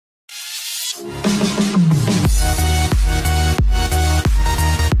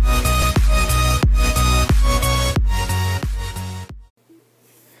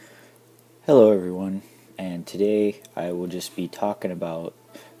today I will just be talking about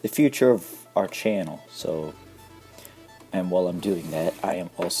the future of our channel. And while I'm doing that, I am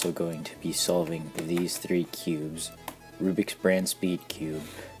also going to be solving these 3 cubes: Rubik's Brand Speed Cube,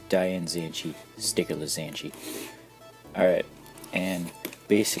 Diane Zanchi, Stickerless Zanchi. Alright, and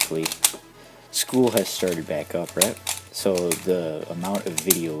basically, school has started back up, right? So the amount of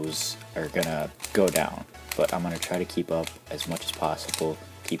videos are gonna go down, but I'm gonna try to keep up as much as possible,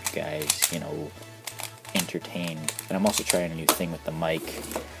 keep you guys, entertained. And I'm also trying a new thing with the mic,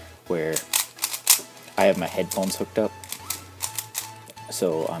 where I have my headphones hooked up,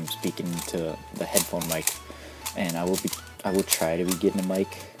 so I'm speaking to the headphone mic, and I will try to be getting a mic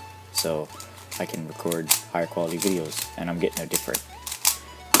so I can record higher quality videos, and I'm getting a different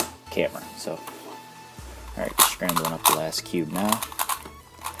camera. So alright, scrambling up the last cube now,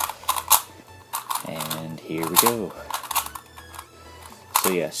 and here we go. So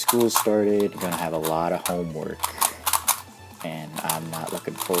yeah, school started, gonna have a lot of homework, and I'm not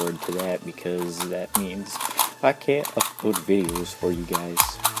looking forward to that because that means I can't upload videos for you guys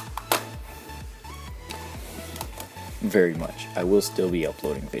very much. I will still be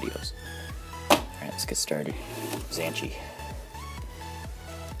uploading videos. Alright, let's get started. Zanchi.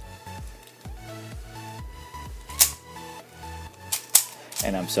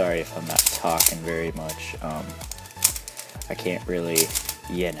 And I'm sorry if I'm not talking very much. I can't really,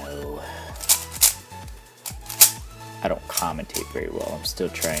 I don't commentate very well. I'm still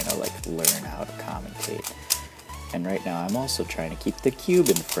trying to learn how to commentate. And right now I'm also trying to keep the cube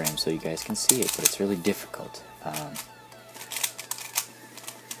in the frame so you guys can see it, but it's really difficult.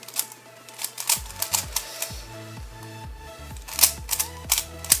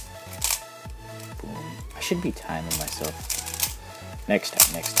 Boom. I should be timing myself. Next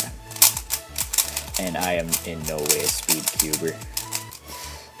time. And I am in no way a speed cuber.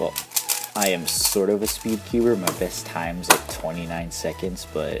 Well, I am sort of a speed cuber. My best time's like 29 seconds,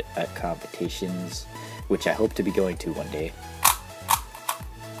 but at competitions, which I hope to be going to one day,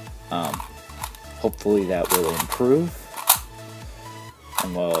 hopefully that will improve.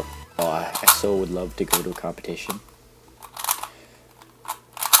 And well, I so would love to go to a competition.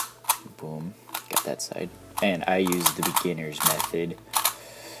 Boom, got that side. And I use the beginner's method.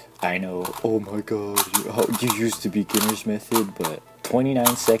 I know, oh my god, you use the beginner's method, but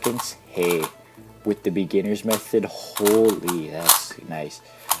 29 seconds, hey, with the beginner's method, holy, that's nice.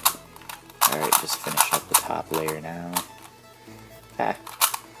 Alright, just finish up the top layer now.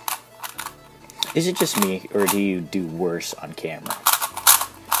 Is it just me, or do you do worse on camera?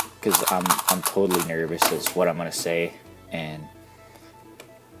 Because I'm totally nervous as what I'm gonna say, and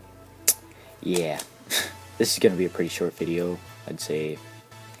yeah. This is going to be a pretty short video, I'd say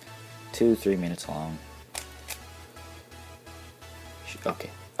 2-3 minutes long.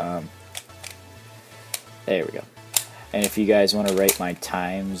 Okay, there we go. And if you guys want to write my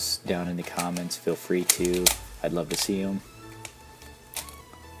times down in the comments, feel free to. I'd love to see them.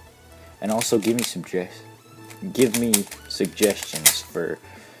 And also give me suggestions for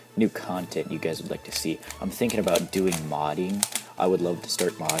new content you guys would like to see. I'm thinking about doing modding. I would love to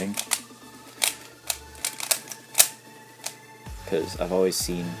start modding, because I've always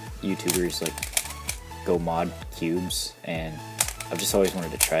seen YouTubers go mod cubes, and I've just always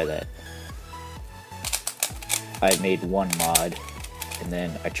wanted to try that. I made one mod, and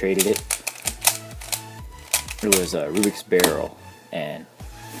then I traded it. It was a Rubik's barrel, and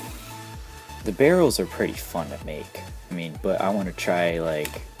the barrels are pretty fun to make. I mean, but I want to try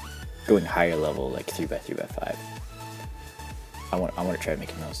going higher level, like 3x3x5. I want to try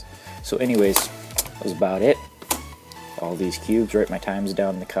making those. So anyways, that was about it. All these cubes, write my times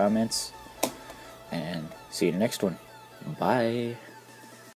down in the comments, and see you in the next one. Bye.